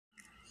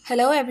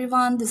Hello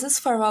everyone, this is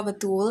Farwa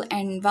Batool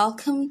and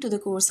welcome to the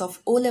course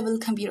of O-Level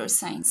Computer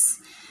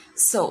Science.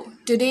 So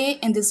today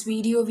in this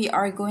video we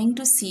are going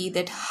to see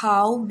that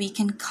how we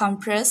can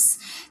compress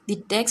the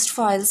text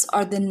files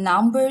or the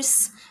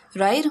numbers,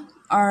 right?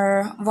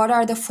 Or what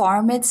are the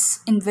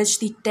formats in which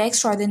the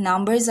text or the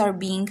numbers are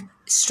being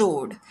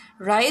stored,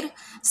 right?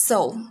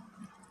 So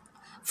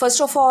first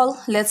of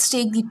all, let's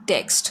take the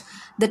text.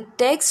 The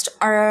text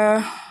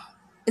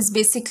is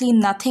basically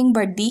nothing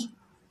but the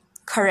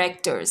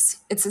characters.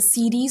 It's a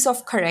series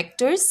of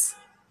characters,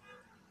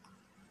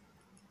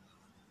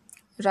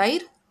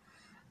 right?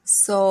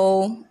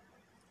 So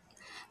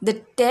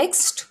the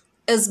text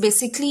is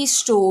basically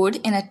stored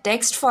in a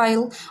text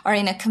file or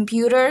in a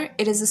computer.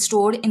 It is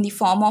stored in the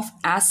form of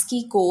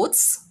ASCII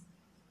codes,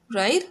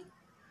 right?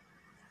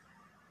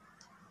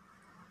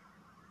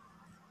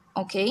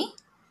 Okay.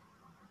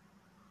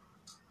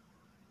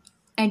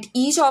 And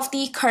each of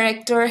the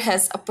character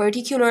has a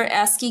particular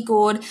ASCII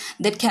code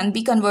that can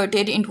be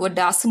converted into a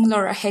decimal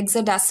or a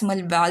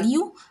hexadecimal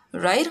value,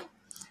 right?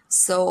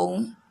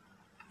 So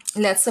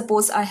let's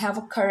suppose I have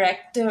a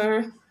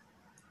character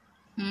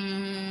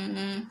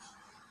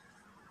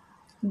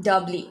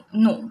W.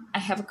 No, I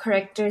have a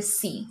character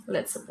C,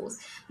 let's suppose.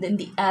 Then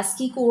the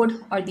ASCII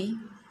code or the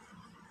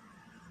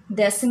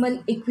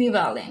decimal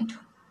equivalent,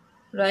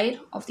 right,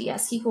 of the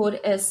ASCII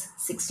code is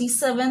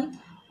 67,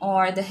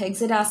 or the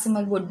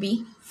hexadecimal would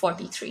be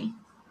 43,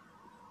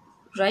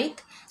 right?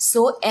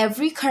 So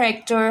every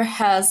character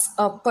has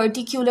a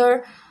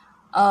particular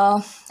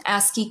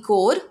ASCII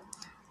code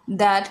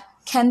that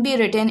can be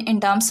written in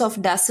terms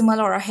of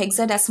decimal or a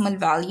hexadecimal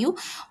value,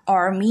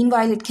 or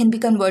meanwhile it can be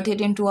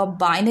converted into a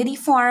binary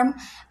form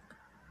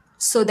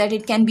so that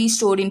it can be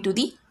stored into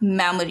the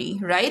memory,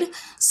 right?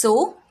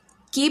 So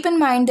keep in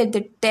mind that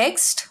the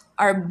text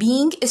are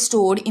being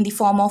stored in the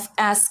form of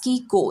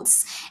ASCII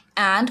codes,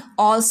 and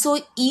also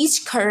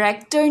each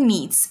character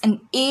needs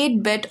an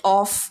 8-bit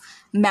of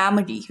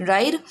memory,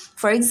 right?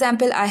 For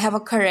example, I have a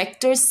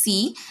character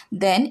C,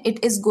 then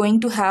it is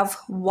going to have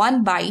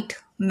 1 byte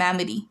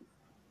memory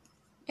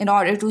in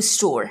order to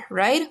store,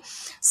 right?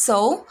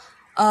 So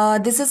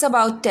this is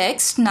about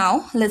text.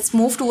 Now let's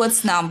move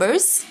towards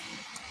numbers.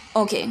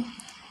 Okay,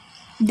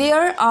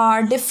 there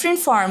are different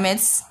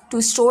formats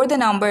to store the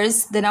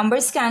numbers. The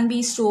numbers can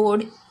be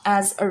stored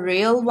as a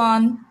real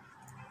one,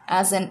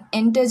 as an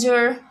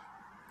integer.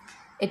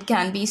 It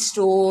can be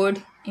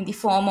stored in the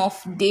form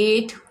of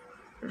date,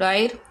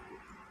 right?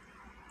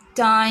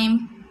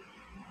 Time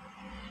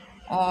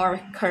or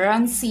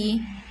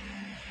currency,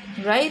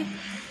 right?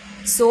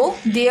 So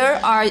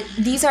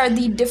these are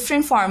the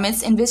different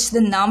formats in which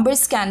the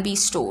numbers can be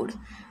stored,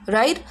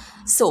 right?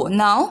 So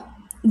now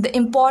the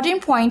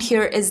important point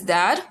here is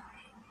that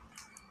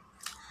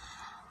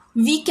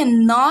we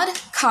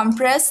cannot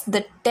compress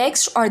the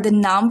text or the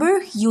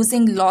number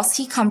using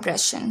lossy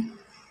compression.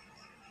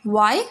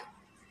 Why?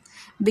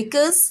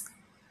 Because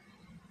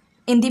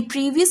in the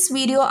previous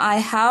video I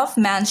have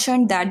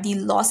mentioned that the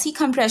lossy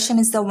compression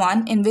is the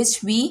one in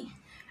which we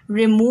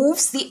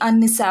removes the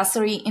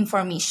unnecessary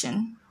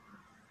information,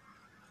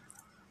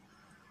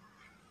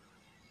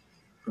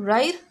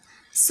 right?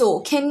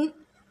 So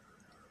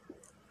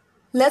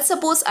let's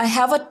suppose I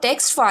have a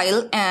text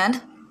file,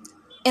 and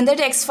in the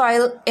text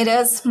file it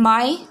is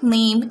my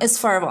name is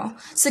Farwa.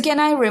 So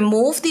can I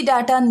remove the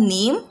data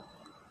name?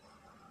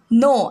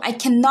 No, I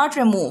cannot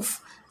remove.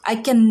 I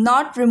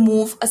cannot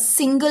remove a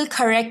single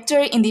character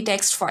in the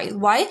text file.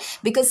 Why?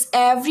 Because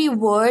every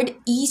word,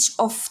 each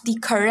of the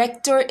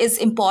character is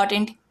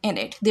important in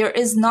it. There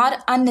is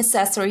not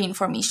unnecessary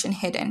information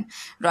hidden,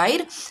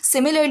 right?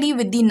 Similarly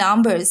with the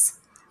numbers,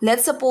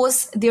 let's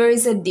suppose there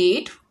is a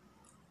date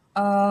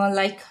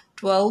like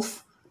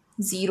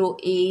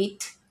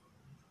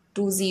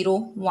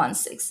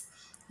 12/08/2016.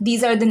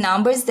 These are the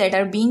numbers that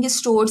are being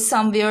stored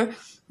somewhere.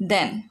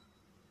 Then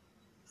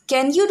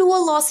can you do a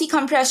lossy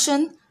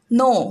compression?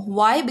 No.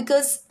 Why?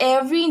 Because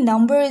every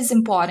number is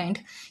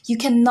important. You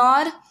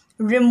cannot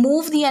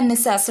remove the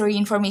unnecessary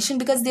information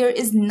because there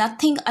is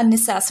nothing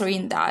unnecessary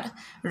in that,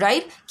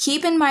 right?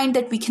 Keep in mind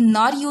that we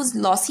cannot use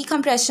lossy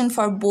compression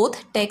for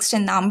both text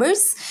and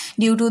numbers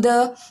due to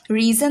the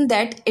reason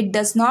that it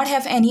does not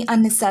have any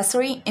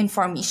unnecessary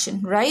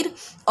information, right?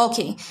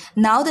 Okay,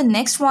 now the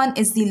next one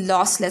is the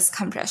lossless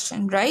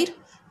compression, right?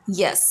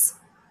 Yes.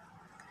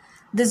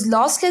 This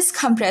lossless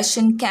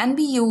compression can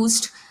be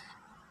used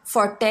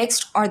for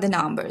text or the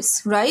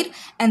numbers, right?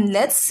 And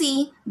let's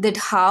see that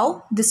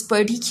how this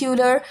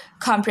particular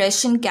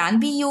compression can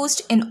be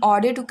used in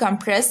order to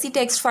compress the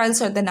text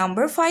files or the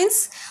number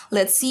files.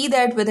 Let's see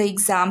that with an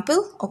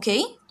example,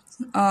 okay?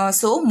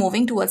 So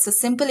moving towards a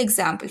simple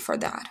example for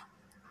that.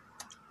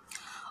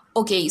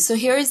 Okay, so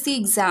here is the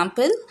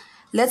example.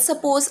 Let's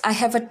suppose I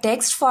have a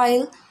text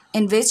file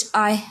in which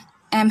I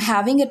am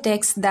having a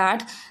text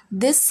that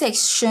this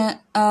section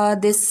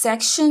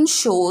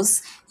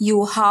shows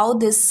you how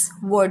this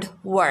would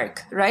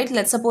work, right?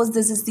 Let's suppose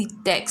this is the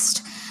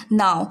text.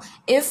 Now,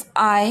 if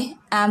I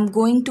am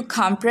going to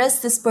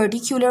compress this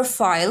particular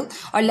file,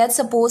 or let's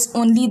suppose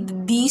only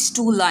these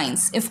two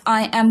lines, if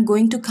I am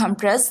going to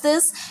compress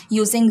this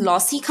using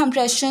lossy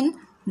compression,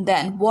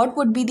 then what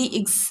would be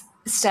the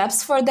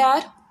steps for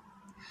that?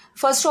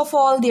 First of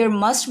all, there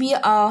must be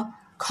a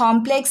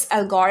complex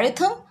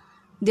algorithm.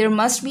 There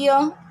must be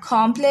a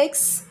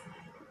complex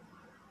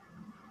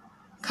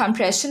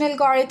compression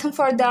algorithm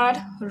for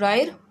that,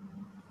 right?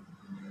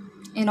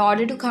 In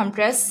order to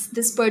compress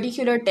this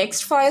particular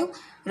text file,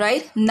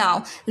 right?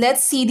 Now,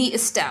 let's see the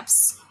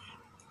steps.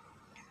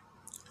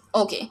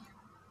 Okay.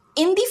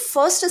 In the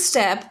first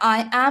step,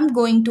 I am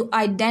going to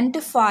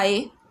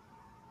identify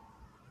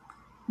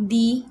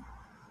the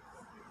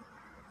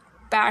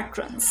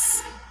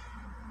patterns,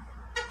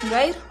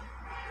 right?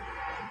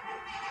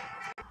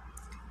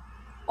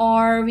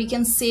 Or we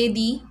can say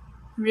the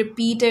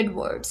repeated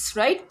words,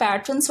 right?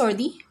 Patterns or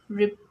the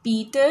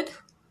repeated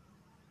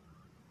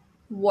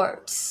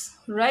words,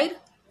 right?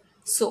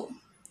 So,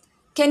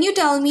 can you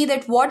tell me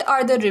that what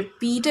are the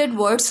repeated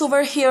words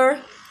over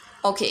here?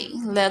 Okay,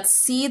 let's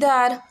see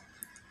that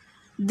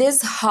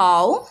this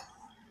how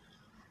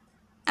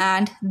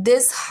and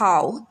this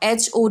how,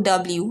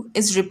 HOW,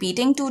 is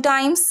repeating 2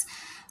 times.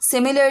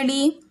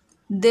 Similarly,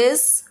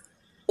 this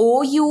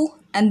OU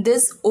and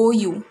this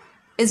OU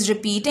is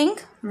repeating,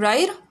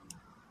 right?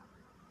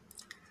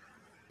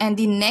 And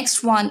the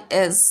next one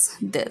is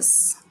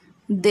this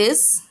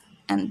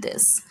and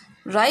this,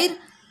 right?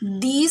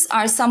 These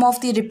are some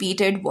of the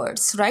repeated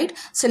words, right?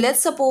 So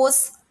let's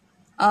suppose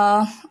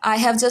I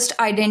have just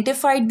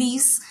identified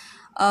these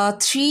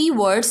 3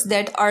 words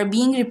that are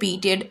being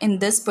repeated in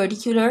this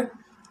particular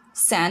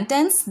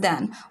sentence.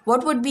 Then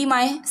what would be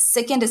my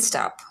second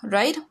step,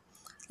 right?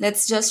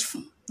 Let's just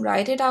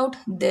write it out.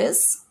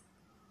 This,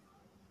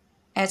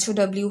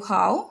 HOW,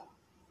 how,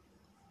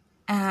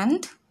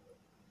 and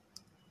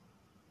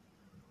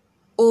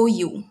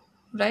OU,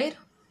 right?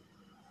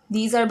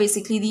 These are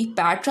basically the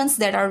patterns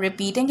that are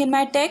repeating in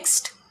my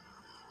text.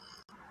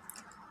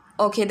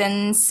 Okay,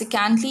 then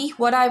secondly,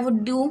 what I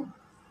would do,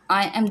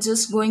 I am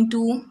just going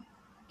to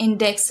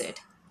index it,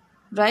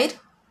 right?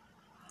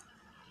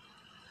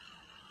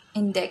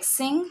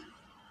 Indexing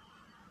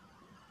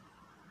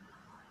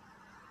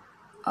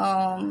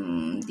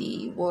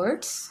the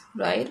words,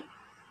 right?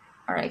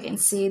 Or I can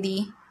say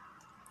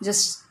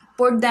just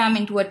put them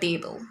into a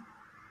table.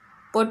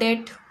 Put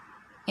it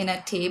in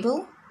a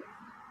table,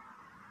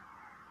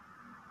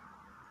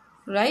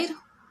 right?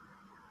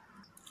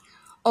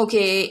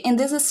 Okay, in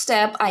this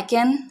step, I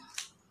can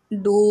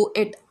do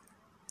it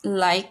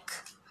like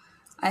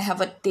I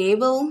have a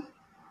table.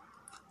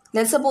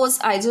 Let's suppose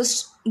I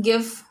just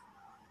give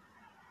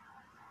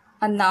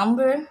a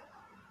number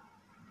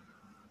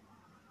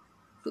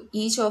to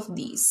each of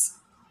these,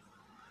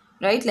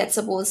 right? Let's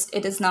suppose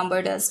it is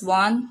numbered as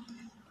 1,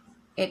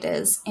 it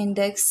is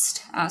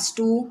indexed as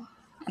 2,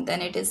 and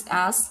then it is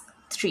as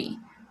 3,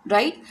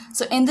 right?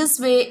 So in this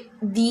way,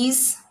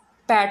 these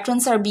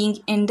patterns are being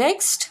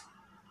indexed,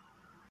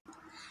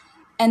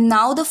 and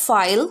now the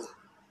file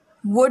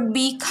would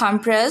be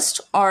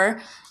compressed,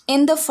 or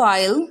in the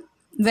file,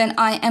 when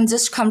I am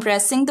just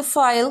compressing the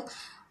file,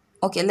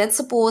 okay, let's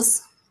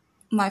suppose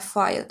my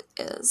file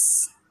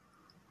is,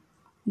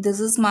 this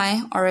is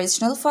my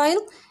original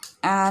file,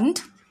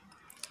 and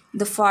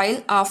the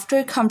file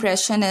after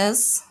compression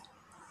is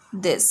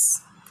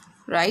this,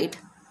 right?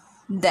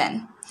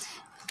 Then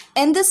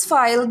in this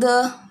file,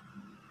 the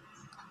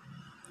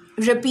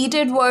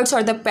repeated words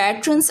or the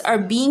patterns are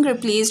being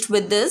replaced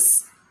with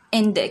this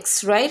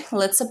index, right?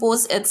 Let's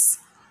suppose it's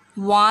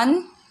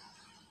 1,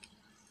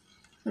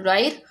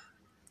 right?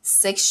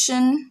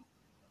 Section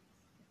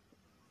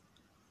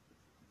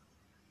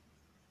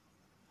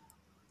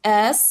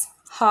S,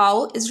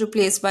 how, is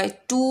replaced by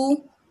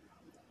 2,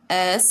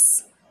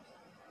 S,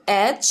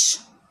 H,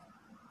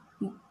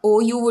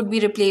 OU would be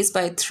replaced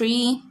by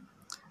 3,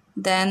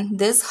 then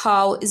this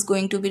how is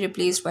going to be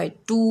replaced by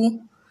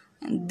 2,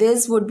 and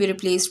this would be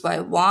replaced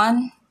by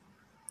 1,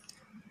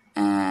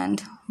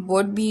 and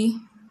would be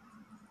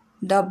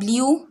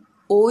W,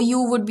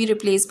 OU would be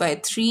replaced by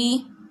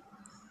 3,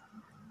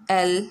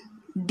 L,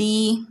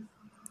 D,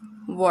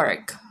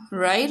 work,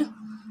 right?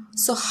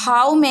 So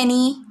how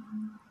many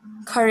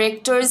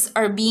characters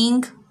are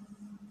being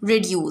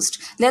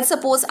reduced? Let's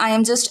suppose I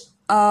am just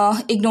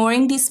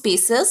ignoring these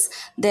spaces.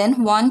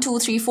 Then 1, 2,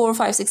 3, 4,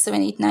 5, 6,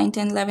 7, 8, 9,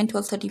 10, 11,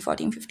 12, 13,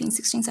 14, 15,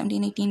 16,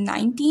 17, 18,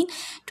 19,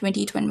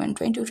 20, 21,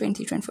 22,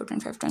 23, 24,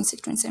 25,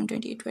 26, 27,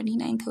 28,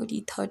 29,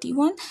 30,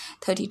 31,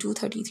 32,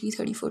 33,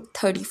 34,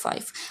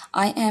 35.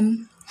 I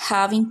am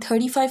having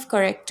 35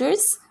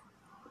 characters,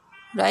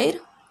 right?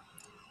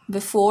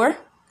 Before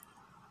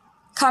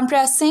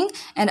compressing,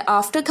 and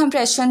after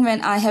compression,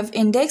 when I have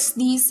indexed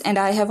these and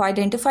I have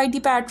identified the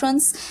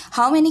patterns,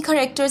 how many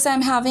characters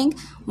I'm having?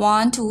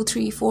 1, 2,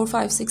 3, 4,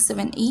 5, 6,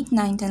 7, 8,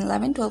 9, 10,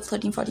 11, 12,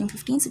 13, 14,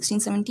 15, 16,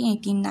 17,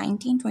 18,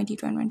 19, 20,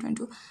 21,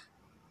 22,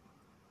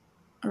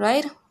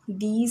 right?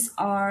 These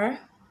are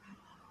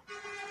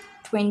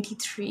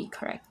 23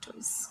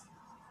 characters,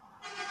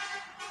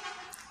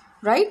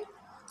 right?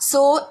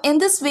 So in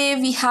this way,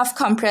 we have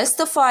compressed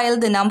the file,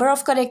 the number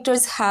of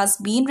characters has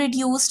been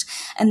reduced,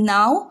 and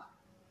now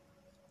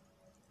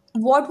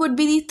what would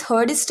be the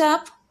third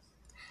step?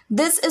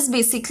 This is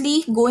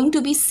basically going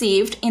to be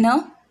saved in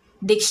a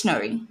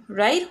dictionary,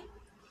 right?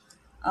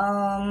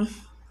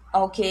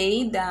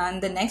 Okay, then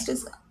the next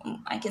is,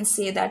 I can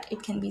say that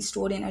it can be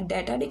stored in a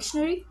data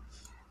dictionary.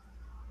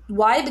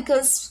 Why?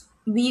 Because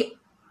the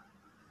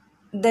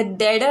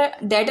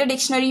data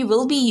dictionary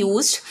will be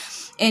used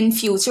in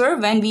future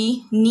when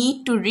we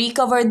need to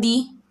recover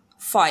the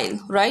file,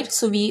 right?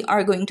 So we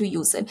are going to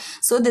use it.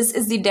 So this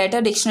is the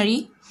data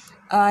dictionary.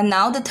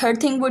 Now the third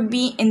thing would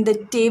be, in the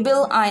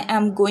table I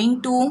am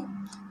going to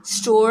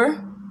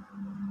store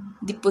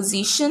the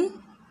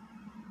position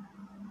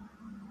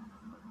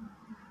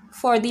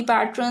for the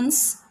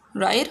patrons,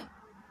 right?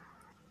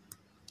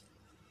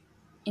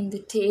 In the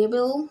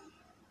table,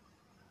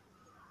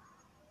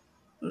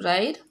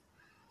 right,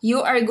 you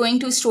are going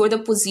to store the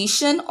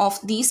position of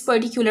these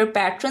particular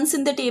patrons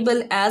in the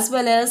table, as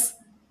well as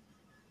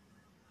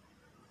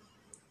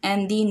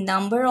and the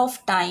number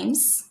of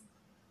times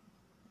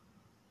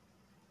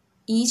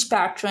each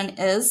patron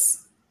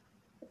is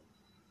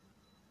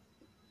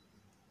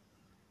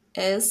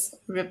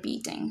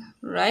repeating,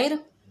 right?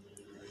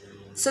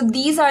 So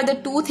these are the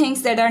two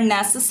things that are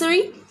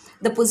necessary.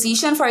 The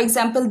position, for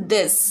example,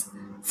 this.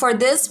 For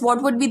this,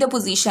 what would be the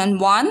position?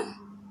 1,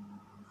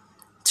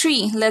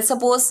 3. Let's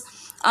suppose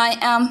I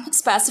am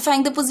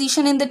specifying the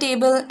position in the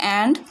table,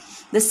 and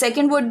the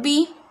second would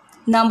be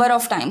number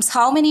of times.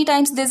 How many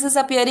times this is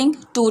appearing?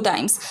 2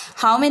 times.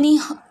 How many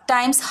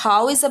times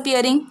how is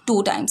appearing?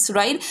 2 times,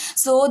 right?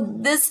 So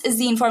this is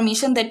the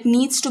information that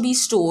needs to be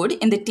stored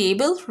in the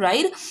table,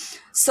 right?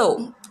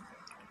 So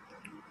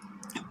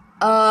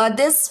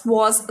this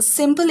was a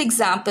simple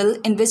example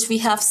in which we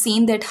have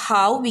seen that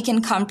how we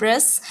can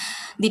compress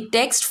the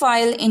text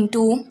file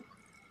into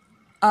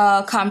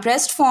a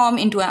compressed form,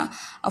 into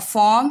a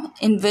form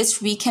in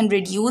which we can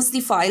reduce the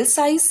file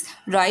size,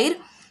 right?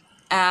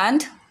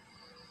 And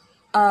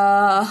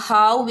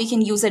how we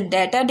can use a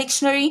data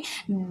dictionary.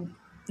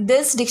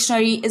 This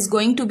dictionary is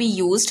going to be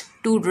used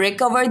to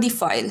recover the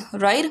file,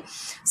 right?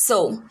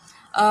 So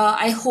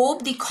I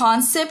hope the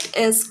concept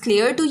is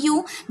clear to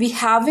you. We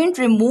haven't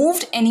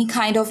removed any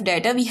kind of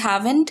data. We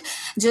haven't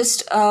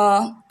just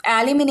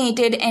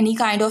eliminated any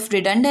kind of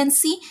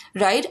redundancy,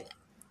 right?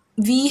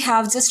 We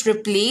have just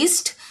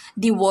replaced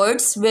the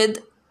words with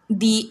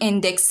the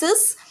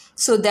indexes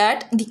so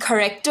that the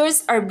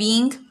characters are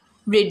being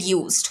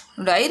reduced,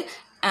 right?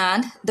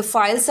 And the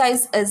file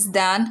size is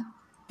then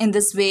in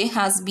this way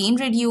has been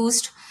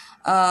reduced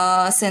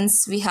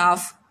since we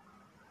have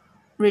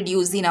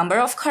reduce the number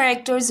of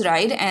characters,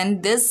 right?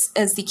 And this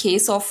is the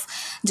case of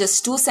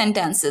just 2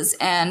 sentences.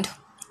 And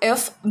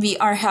if we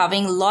are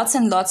having lots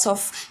and lots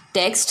of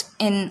text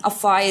in a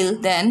file,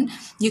 then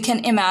you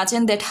can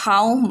imagine that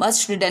how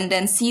much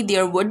redundancy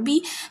there would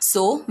be.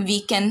 So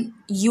we can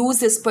use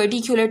this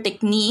particular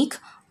technique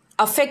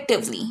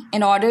effectively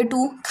in order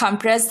to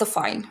compress the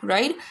file,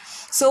 right?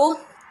 So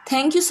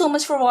thank you so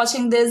much for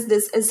watching this.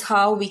 This is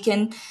how we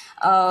can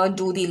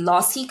do the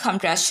lossy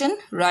compression,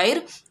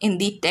 right, in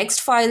the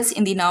text files,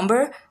 in the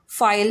number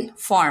file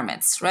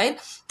formats, right?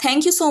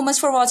 Thank you so much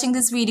for watching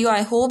this video.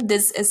 I hope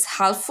this is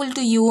helpful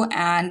to you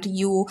and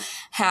you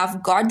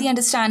have got the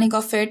understanding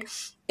of it.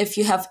 If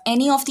you have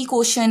any of the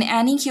question,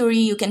 any query,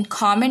 you can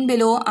comment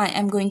below. I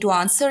am going to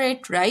answer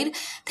it, right?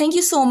 Thank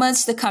you so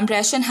much. The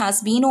compression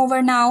has been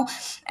over now.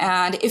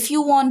 And if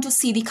you want to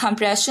see the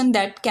compression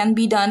that can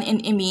be done in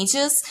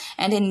images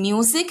and in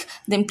music,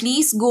 then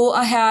please go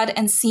ahead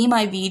and see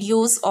my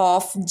videos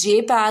of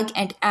JPEG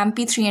and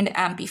MP3 and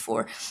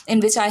MP4, in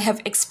which I have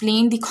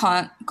explained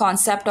the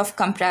concept of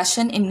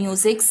compression in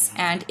musics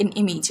and in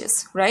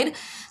images, right?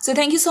 So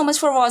thank you so much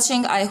for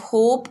watching. I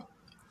hope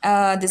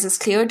this is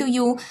clear to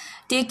you.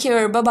 Take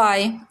care,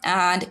 bye-bye,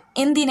 and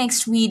in the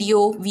next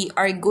video we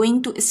are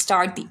going to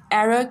start the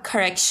error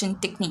correction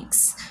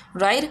techniques,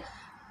 right?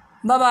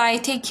 Bye-bye,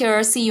 take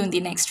care, see you in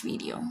the next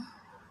video.